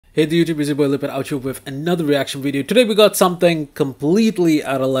Hey the YouTube, Busy Boy Lipid out here with another reaction video. Today we got something completely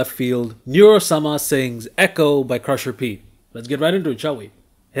out of left field. Neuro-sama sings Echo by CrusherP. Let's get right into it, shall we?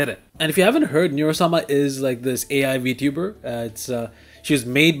 Hit it. And if you haven't heard, Neuro-sama is like this AI VTuber. She was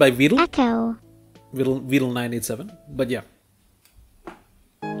made by Vidal. Echo. Vidal 987. But yeah.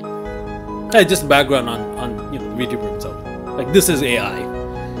 Hey, just background on VTuber himself. Like, this is AI.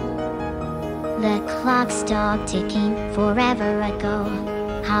 The clock stopped ticking forever ago.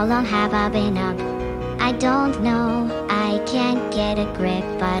 How long have I been up? I don't know. I can't get a grip,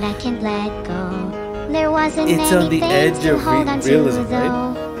 but I can't let go. There wasn't It's on the anything edge to of hold on realism, to,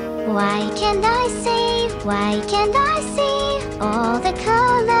 though. Why can't I see? Why can't I see all the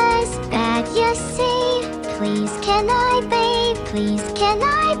colors that you see? Please can I be? Please can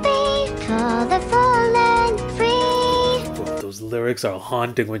I be colorful and free? Those lyrics are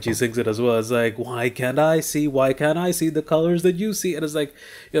haunting when she sings it as well. It's like, why can't I see? Why can't I see the colors that you see? And it's like,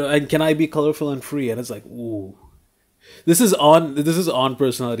 and can I be colorful and free? And it's like, ooh, this is on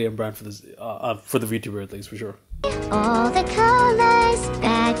personality and brand for this for the VTuber, at least, for sure. All the colors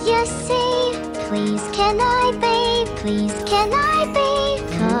that you see, please can I be? Please can I be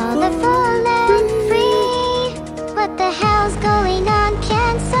colorful and free? What the hell's going on?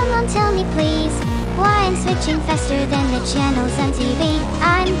 Can someone tell me, please? Why I'm switching faster than the channels on TV?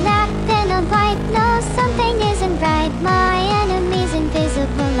 I'm black, then I'm white. No, something isn't right. My enemy's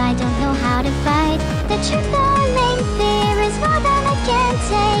invisible. I don't know how to fight. The trembling fear is more than I can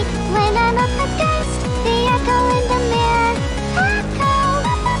take. When I'm up against the echo in the mirror.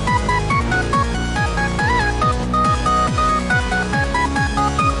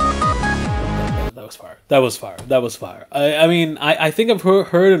 That was fire. That was fire. I mean, I think I've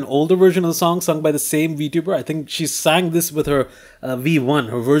heard an older version of the song sung by the same VTuber. I think she sang this with her V1,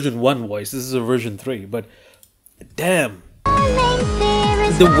 her version 1 voice. This is her version 3. But damn,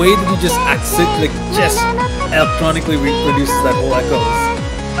 the way that he just just electronically reproduces that whole echo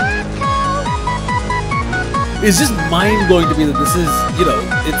is just mind-blowing to me that this is,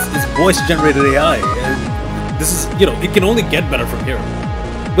 it's voice-generated AI. And this is, it can only get better from here.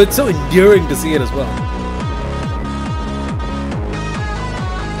 But it's so endearing to see it as well.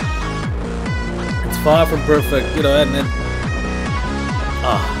 It's far from perfect, and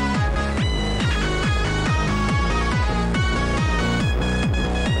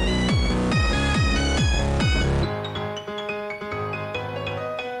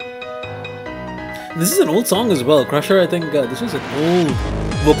This is an old song as well. Crusher, I think this was an old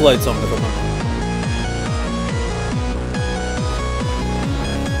vocaloid song, if I'm not wrong.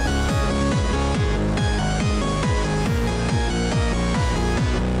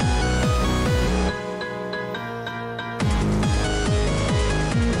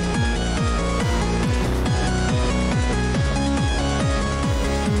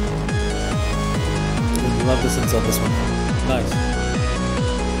 Love this inside this one. Nice.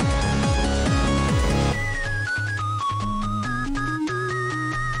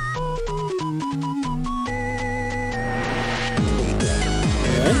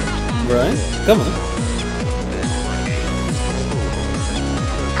 Right? Come on.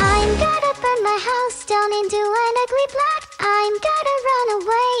 I'm gonna burn my house down into an ugly black. I'm gonna run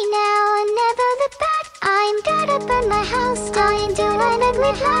away now and never look back. I'm gonna burn my house down into an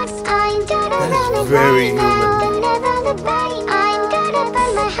ugly black. I'm gonna run away now and never look back. I'm gonna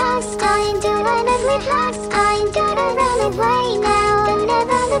burn my house down into an ugly black. I'm gonna run away now and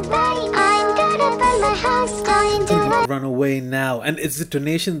never look back. I'm gonna burn my house down into run away now. And it's the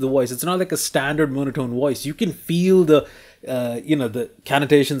tonation of the voice. It's not like a standard monotone voice. You can feel the the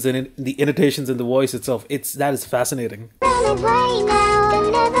connotations and the intonations in the voice itself. That is fascinating. It's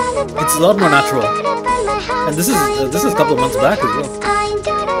a lot more natural. And this is a couple of months back as well. I'm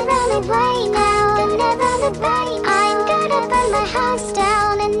gonna run away now and never look back. I'm gonna burn my house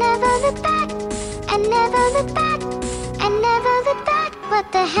down and never look back. And never look back. And never look back.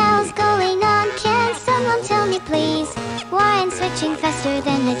 What the hell's going on? Can someone tell me, please? Why I'm switching faster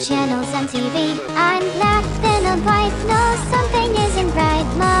than the channels on TV? I'm black, then I'm white. No, something isn't right.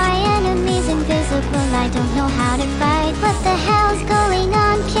 My enemy's invisible. I don't know how to fight. What the hell's going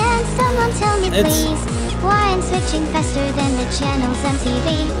on? Can someone tell me, please? Why I'm switching faster than the channels on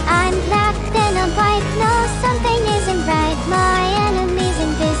TV? I'm black, then I'm white. No, something isn't right. My enemy's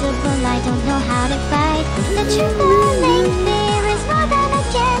invisible. I don't know how to fight. The trembling fear is more than I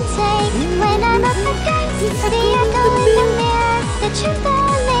can take. When I'm up against the echo in the mirror. The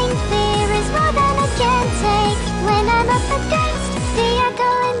trembling fear is more than I can take. When I'm up against the echo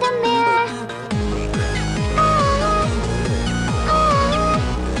in the mirror.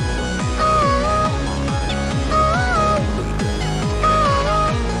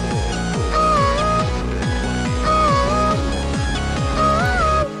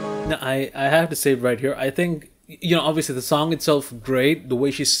 I have to say right here, I think, you know, obviously the song itself great. The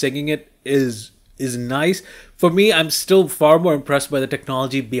way she's singing it is nice. For me, I'm still far more impressed by the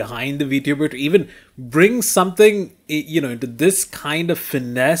technology behind the VTuber to even bring something, you know, into this kind of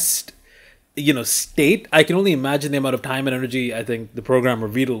finessed, you know, state. I can only imagine the amount of time and energy I think the programmer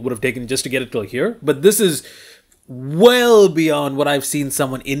Vidal would have taken just to get it till here. But this is well beyond what I've seen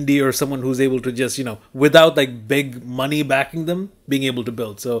someone indie or someone who's able to just, you know, without like big money backing them, being able to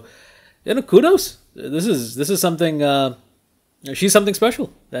build. So, you know, kudos. This is something, she's something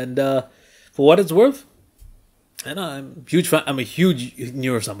special. And for what it's worth, and I'm a huge fan. I'm a huge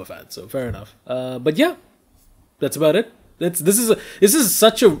Neuro-sama fan, so fair enough. But yeah, that's about it. This is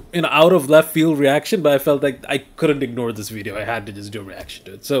such a, you know, out of left field reaction, but I felt like I couldn't ignore this video. I had to just do a reaction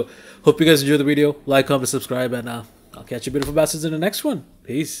to it. So hope you guys enjoyed the video. Like, comment, subscribe, and I'll catch you beautiful bastards in the next one.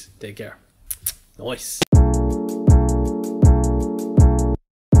 Peace. Take care. Nice.